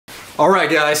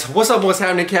Alright guys, what's up, what's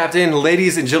happening, Captain?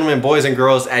 Ladies and gentlemen, boys and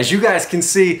girls, as you guys can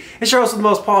see, it's your host with the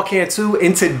most, Paul Cantu,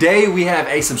 and today we have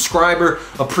a subscriber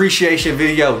appreciation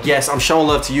video. Yes, I'm showing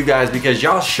love to you guys because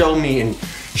y'all show me and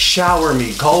shower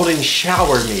me, golden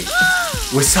shower me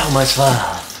with so much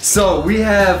love. So we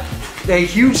have a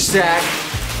huge stack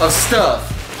of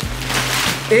stuff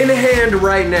in hand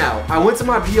right now. I went to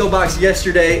my P.O. box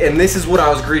yesterday and this is what I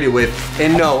was greeted with.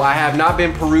 And no, I have not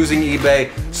been perusing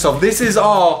eBay. So this is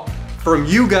all from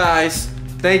you guys.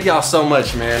 Thank y'all so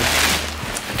much, man.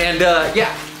 And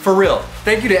yeah, for real,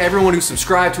 thank you to everyone who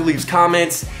subscribed, who leaves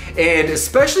comments, and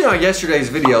especially on yesterday's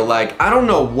video. Like, I don't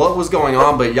know what was going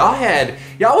on, but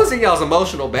y'all was in y'all's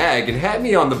emotional bag and had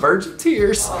me on the verge of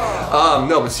tears.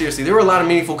 No, but seriously, there were a lot of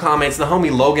meaningful comments. The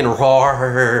homie Logan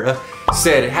Roar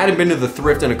said, hadn't been to the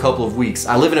thrift in a couple of weeks.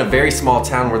 I live in a very small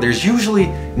town where there's usually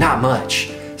not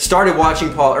much. Started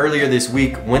watching Paul earlier this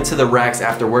week, went to the racks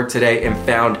after work today and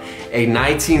found a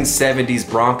 1970s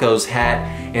Broncos hat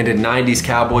and a 90s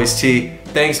Cowboys tee.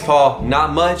 Thanks, Paul.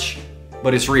 Not much,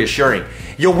 but it's reassuring.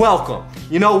 You're welcome.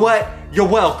 You know what? You're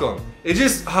welcome. It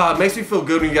just makes me feel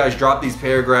good when you guys drop these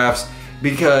paragraphs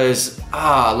because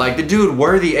like the dude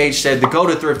Worthy H said, the go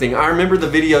to thrifting. I remember the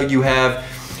video you have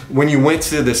when you went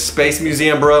to the Space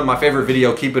Museum, bro. My favorite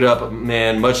video, keep it up,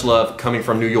 man. Much love coming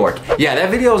from New York. Yeah, that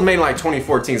video was made in like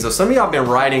 2014, so some of y'all been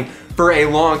writing for a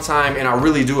long time, and I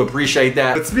really do appreciate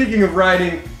that. But speaking of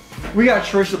writing, we got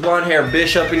Trish the blonde hair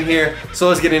Bishop in here, so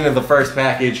let's get into the first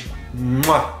package.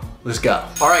 Mwah. Let's go.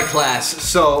 All right, class,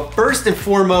 so first and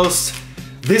foremost,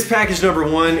 this package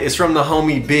number one is from the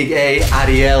homie Big A,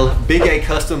 Ariel, Big A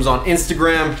Customs on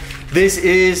Instagram. This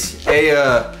is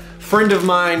a friend of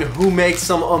mine who makes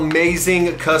some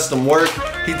amazing custom work.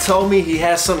 He told me he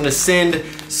has something to send,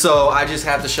 so I just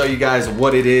have to show you guys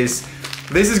what it is.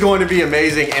 This is going to be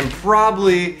amazing and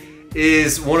probably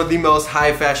is one of the most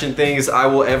high fashion things I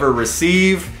will ever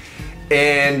receive.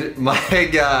 And my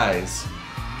guys,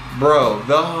 bro,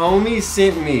 the homie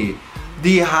sent me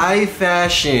the high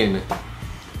fashion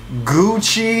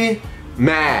Gucci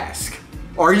mask.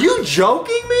 Are you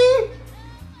joking me?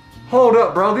 Hold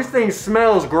up, bro, this thing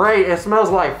smells great. It smells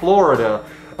like Florida.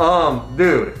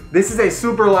 Dude, this is a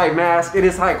super light mask. It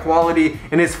is high quality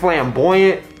and it's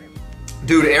flamboyant.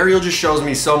 Dude, Ariel just shows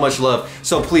me so much love.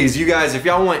 So please, you guys, if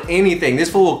y'all want anything, this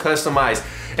fool will customize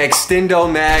extendo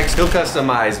mags. He'll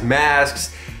customize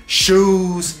masks,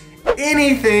 shoes,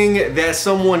 anything that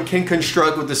someone can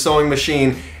construct with the sewing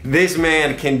machine, this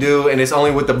man can do, and it's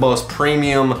only with the most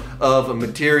premium of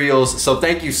materials. So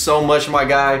thank you so much, my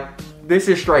guy. This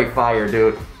is straight fire,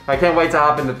 dude. I can't wait to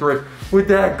hop in the thrift with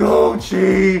that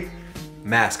Gucci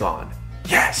mask on.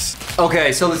 Yes.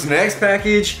 Okay, so this next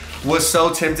package was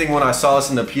so tempting when I saw this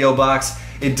in the P.O. box.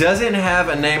 It doesn't have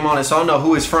a name on it, so I don't know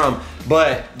who it's from,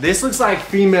 but this looks like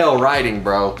female writing,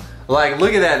 bro. Like,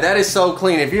 look at that. That is so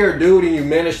clean. If you're a dude and you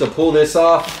managed to pull this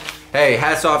off, hey,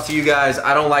 hats off to you guys.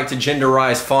 I don't like to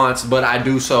genderize fonts, but I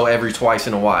do so every twice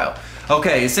in a while.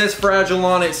 Okay, it says fragile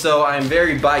on it, so I'm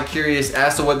very bi-curious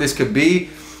as to what this could be.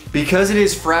 Because it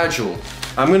is fragile,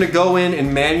 I'm gonna go in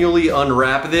and manually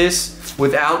unwrap this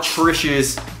without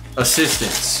Trish's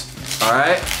assistance, all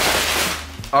right?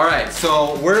 All right,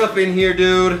 so we're up in here,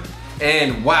 dude,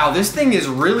 and wow, this thing is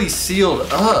really sealed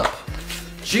up.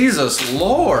 Jesus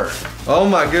Lord. Oh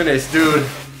my goodness, dude.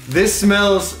 This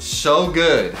smells so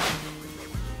good.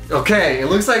 Okay, it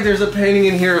looks like there's a painting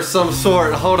in here of some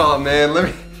sort. Hold on, man,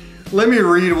 let me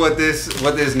read what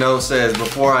this note says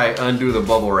before I undo the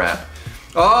bubble wrap.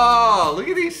 Oh, look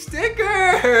at these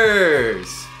stickers.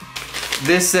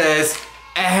 This says,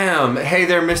 ahem, hey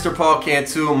there, Mr. Paul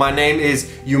Cantu. My name is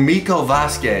Yumiko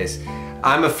Vasquez.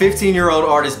 I'm a 15-year-old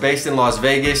artist based in Las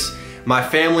Vegas. My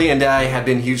family and I have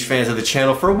been huge fans of the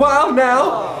channel for a while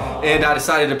now. And I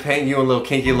decided to paint you a little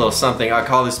kinky little something. I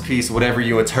call this piece whatever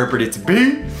you interpret it to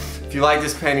be. If you like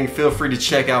this painting, feel free to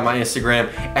check out my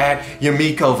Instagram at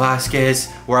Yumiko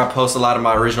Vasquez, where I post a lot of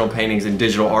my original paintings and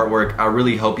digital artwork. I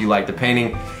really hope you like the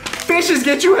painting. Bitches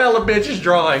get you hella bitches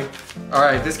drawing. All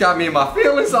right, this got me in my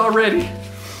feelings already.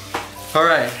 All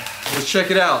right, let's check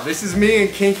it out. This is me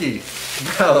and Kinky.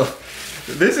 Bro,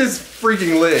 this is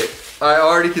freaking lit. I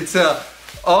already can tell.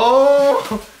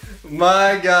 Oh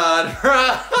my God.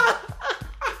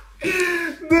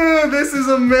 Dude, this is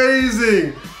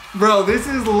amazing. Bro, this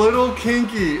is little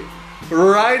Kinky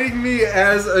riding me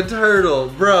as a turtle.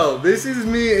 Bro, this is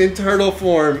me in turtle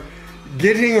form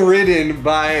getting ridden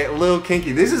by little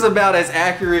Kinky. This is about as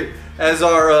accurate as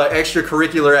our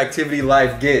extracurricular activity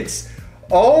life gets.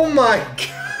 Oh my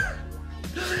God.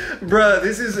 Bro,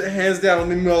 this is hands down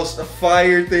one of the most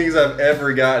fire things I've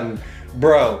ever gotten.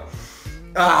 Bro,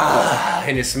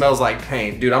 And it smells like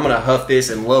paint. Dude, I'm gonna huff this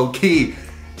and low-key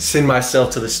send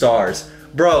myself to the stars.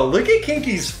 Bro, look at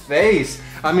Kinky's face.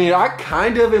 I mean, I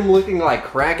kind of am looking like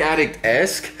crack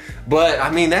addict-esque, but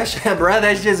I mean, that's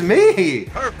just me.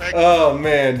 Perfect. Oh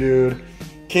man, dude.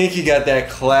 Kinky got that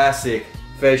classic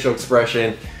facial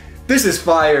expression. This is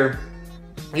fire.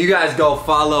 You guys go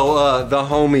follow the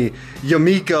homie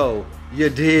Yamiko. You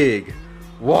dig?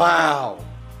 Wow.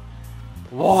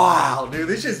 Wow, dude,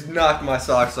 this just knocked my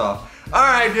socks off. All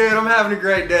right, dude, I'm having a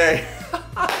great day.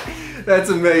 That's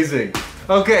amazing.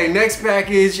 Okay, next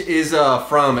package is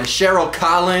from Cheryl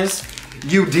Collins.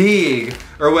 You dig?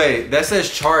 Or wait, that says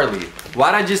Charlie.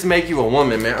 Why'd I just make you a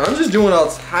woman, man? I'm just doing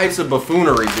all types of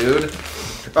buffoonery, dude.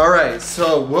 All right,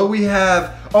 so what we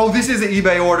have, oh, this is an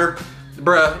eBay order.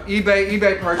 Bruh,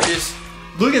 eBay purchase.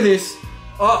 Look at this.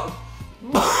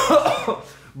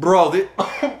 Bro,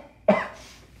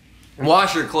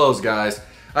 wash your clothes, guys.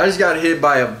 I just got hit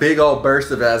by a big old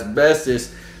burst of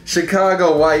asbestos.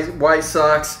 Chicago White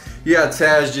Sox. You got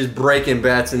Taz just breaking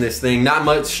bats in this thing.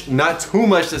 Not too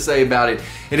much to say about it.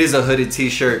 It is a hooded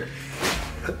t-shirt.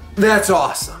 That's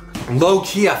awesome. Low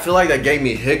key, I feel like that gave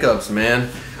me hiccups, man.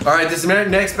 All right, this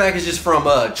next package is from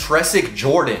Tressick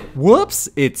Jordan. Whoops,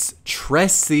 it's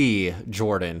Tressie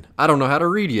Jordan. I don't know how to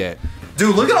read yet.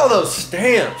 Dude, look at all those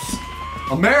stamps.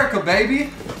 America,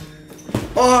 baby.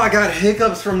 Oh, I got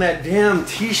hiccups from that damn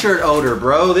t-shirt odor,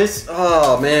 bro.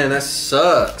 Oh man, that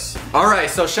sucks. All right,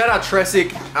 so shout out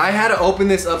Tressick. I had to open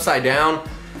this upside down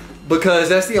because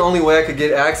that's the only way I could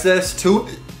get access to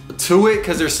it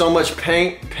because there's so much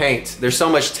paint. There's so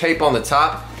much tape on the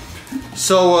top.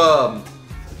 So,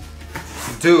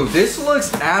 dude, this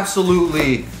looks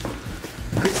absolutely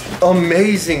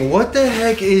amazing. What the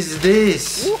heck is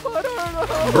this?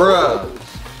 Bruh.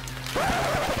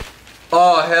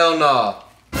 Oh, hell no.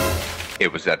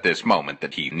 It was at this moment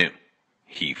that he knew.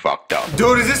 He fucked up.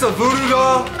 Dude, is this a voodoo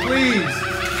doll? Please.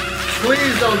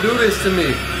 Please don't do this to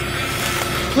me.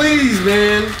 Please,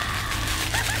 man.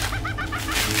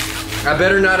 I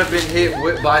better not have been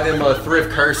hit by them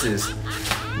thrift curses.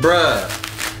 Bruh.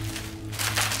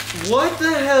 What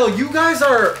the hell? You guys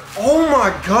are, oh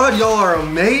my God, y'all are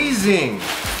amazing.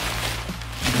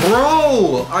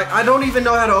 Bro, I don't even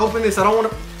know how to open this. I don't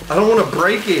want to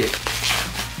break it.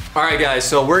 All right, guys,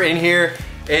 so we're in here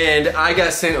and I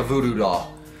got sent a voodoo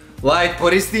doll.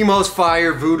 But it's the most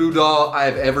fire voodoo doll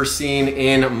I've ever seen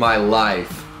in my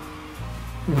life.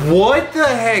 What the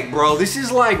heck, bro? This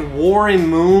is like Warren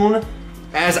Moon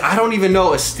as, I don't even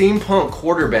know, a steampunk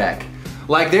quarterback.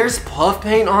 Like, there's puff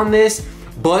paint on this,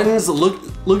 buttons,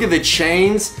 look at the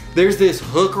chains. There's this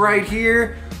hook right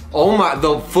here. Oh my,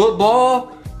 the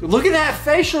football. Look at that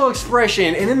facial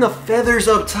expression and then the feathers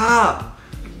up top.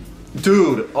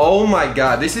 Dude, oh my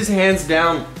God, this is hands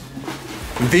down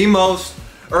the most,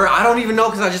 or I don't even know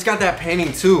because I just got that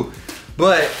painting too.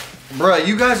 But, bruh,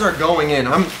 you guys are going in.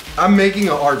 I'm making an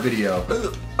art video.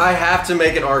 I have to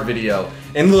make an art video.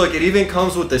 And look, it even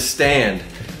comes with the stand.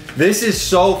 This is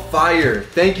so fire.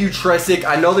 Thank you, Tressick.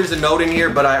 I know there's a note in here,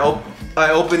 but I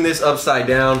opened this upside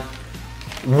down.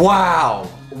 Wow,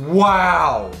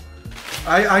 wow.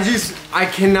 I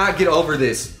cannot get over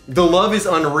this. The love is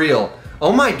unreal.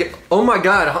 Oh my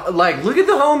God, like, look at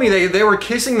the homie, they were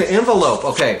kissing the envelope.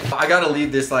 Okay, I gotta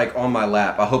leave this like on my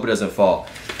lap. I hope it doesn't fall.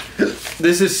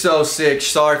 This is so sick,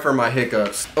 sorry for my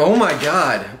hiccups. Oh my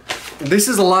God, this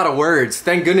is a lot of words.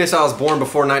 Thank goodness I was born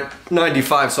before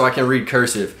 95 so I can read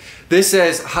cursive. This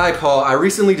says, hi Paul, I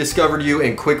recently discovered you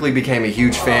and quickly became a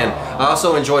huge fan. I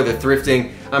also enjoy the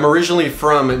thrifting. I'm originally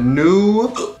from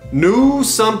New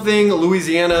something,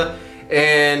 Louisiana,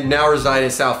 and now reside in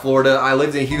South Florida. I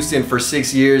lived in Houston for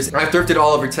 6 years. I thrifted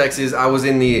all over Texas. I was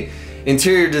in the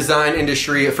interior design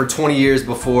industry for 20 years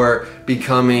before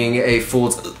becoming a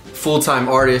full-time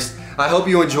artist. I hope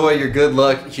you enjoy your good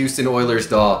luck Houston Oilers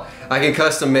doll. I can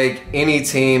custom make any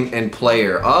team and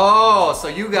player. Oh, so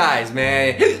you guys,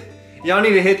 man, y'all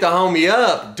need to hit the homie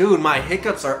up. Dude, my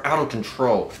hiccups are out of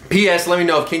control. P.S. Let me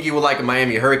know if Kinky would like a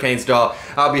Miami Hurricanes doll.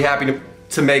 I'll be happy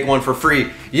to make one for free.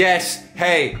 Yes,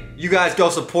 hey, you guys go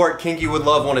support. Kinky would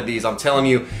love one of these, I'm telling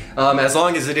you. As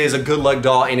long as it is a good luck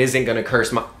doll and isn't gonna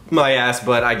curse my ass,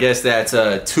 but I guess that's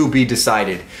to be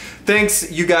decided.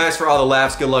 Thanks, you guys, for all the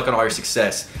laughs. Good luck on all your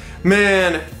success.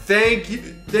 Man, thank you,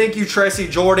 Tressie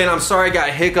Jordan. I'm sorry I got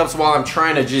hiccups while I'm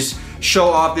trying to just show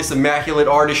off this immaculate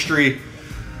artistry.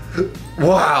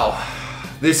 Wow,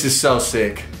 this is so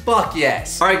sick. Fuck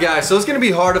yes. All right, guys, so it's gonna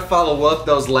be hard to follow up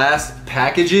those last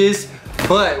packages,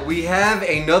 but we have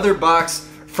another box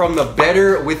from the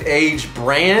Better With Age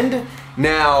brand.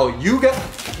 Now, you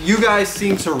guys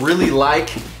seem to really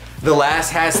like the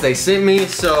last hats they sent me,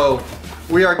 so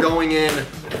we are going in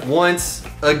once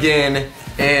again,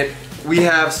 and we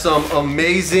have some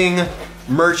amazing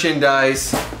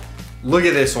merchandise. Look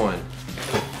at this one.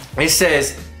 It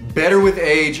says, better with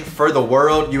age for the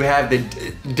world. You have the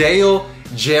Dale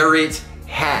Jarrett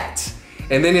hat.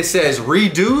 And then it says,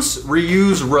 reduce,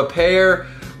 reuse, repair,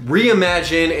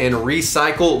 reimagine, and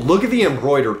recycle. Look at the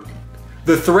embroidery.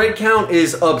 The thread count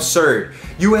is absurd.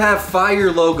 You have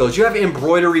fire logos. You have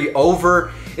embroidery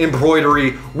over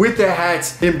embroidery with the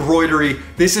hats, embroidery.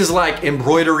 This is like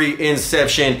embroidery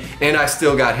inception, and I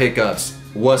still got hiccups.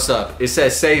 What's up? It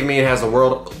says save me. It has the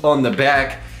world on the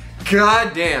back.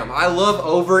 God damn, I love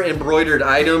over embroidered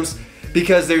items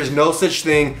because there's no such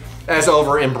thing as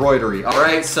over embroidery. All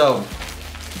right, so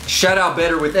shout out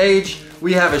Better with Age.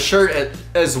 We have a shirt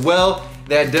as well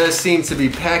that does seem to be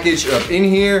packaged up in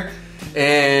here,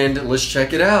 and let's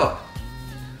check it out.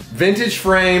 Vintage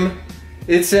frame.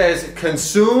 It says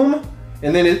consume,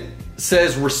 and then it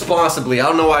says responsibly. I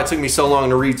don't know why it took me so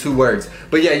long to read 2 words.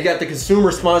 But yeah, you got the consume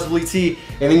responsibly tee,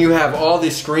 and then you have all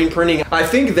this screen printing. I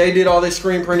think they did all this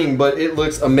screen printing, but it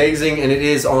looks amazing, and it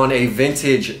is on a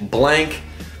vintage blank.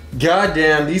 God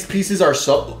damn, these pieces are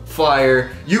so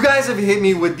fire. You guys have hit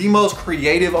me with the most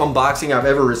creative unboxing I've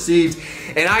ever received,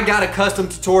 and I got a custom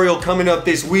tutorial coming up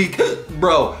this week.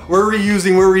 Bro, we're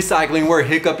reusing, we're recycling, we're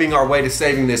hiccuping our way to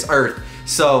saving this earth.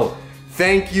 So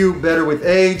thank you, Better with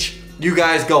Age. You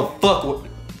guys go fuck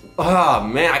with, oh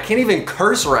man, I can't even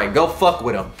curse right. Go fuck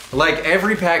with them. Like,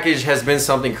 every package has been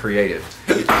something creative.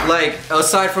 Like,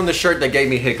 aside from the shirt that gave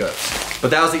me hiccups, but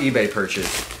that was the eBay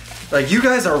purchase. Like, you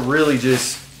guys are really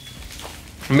just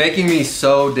making me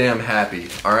so damn happy,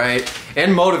 all right?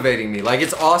 And motivating me. Like,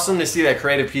 it's awesome to see that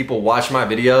creative people watch my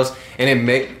videos, and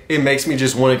it makes me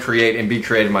just want to create and be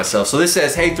creative myself. So this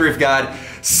says, hey Thrift God,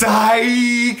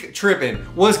 psych, tripping.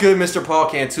 What's good, Mr. Paul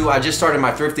Cantu? I just started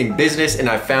my thrifting business and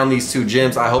I found these 2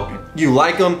 gems. I hope you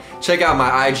like them. Check out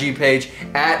my IG page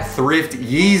at Thrift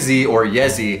Yeezy or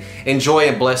Yezzy. Enjoy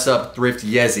and bless up, Thrift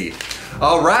Yezzy.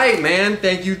 All right, man.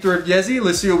 Thank you, Thrift Yezzy.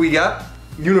 Let's see what we got.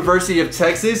 University of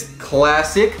Texas,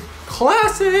 classic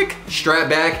strap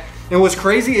back. And what's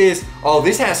crazy is, oh,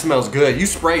 this hat smells good. You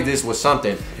sprayed this with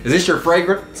something. Is this your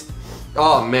fragrance?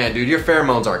 Oh man, dude, your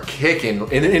pheromones are kicking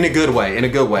in a good way, in a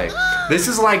good way. This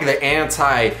is like the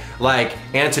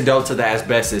antidote to the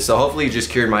asbestos. So hopefully it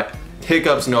just cured my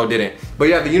hiccups. No, it didn't. But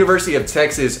yeah, the University of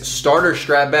Texas starter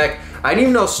strap back. I didn't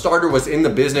even know Starter was in the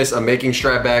business of making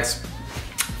strap backs.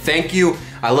 Thank you.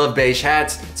 I love beige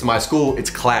hats. It's my school,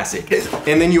 it's classic.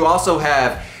 And then you also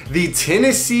have the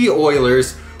Tennessee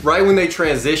Oilers right when they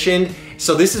transitioned.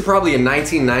 So this is probably a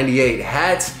 1998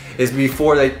 hat. It's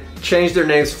before they changed their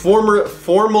names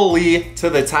formally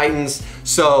to the Titans.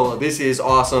 So this is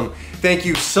awesome. Thank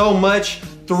you so much,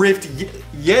 Thrift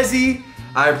Yezzy.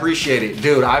 I appreciate it.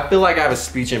 Dude, I feel like I have a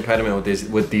speech impediment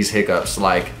with these hiccups.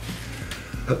 Like,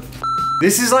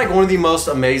 this is like one of the most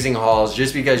amazing hauls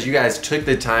just because you guys took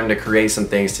the time to create some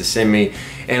things to send me.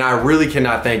 And I really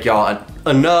cannot thank y'all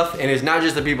enough. And it's not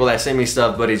just the people that send me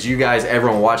stuff, but it's you guys,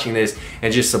 everyone watching this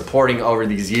and just supporting over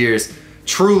these years.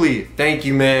 Truly, thank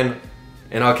you, man.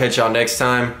 And I'll catch y'all next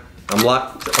time. I'm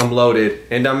locked, I'm loaded,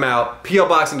 and I'm out. P.O.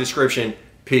 Box in description.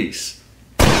 Peace.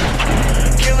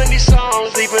 Killing these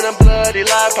songs, leaving a bloody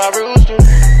life I roost to.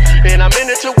 And I'm in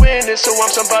it to win it, so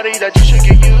I'm somebody that you should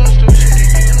get used to.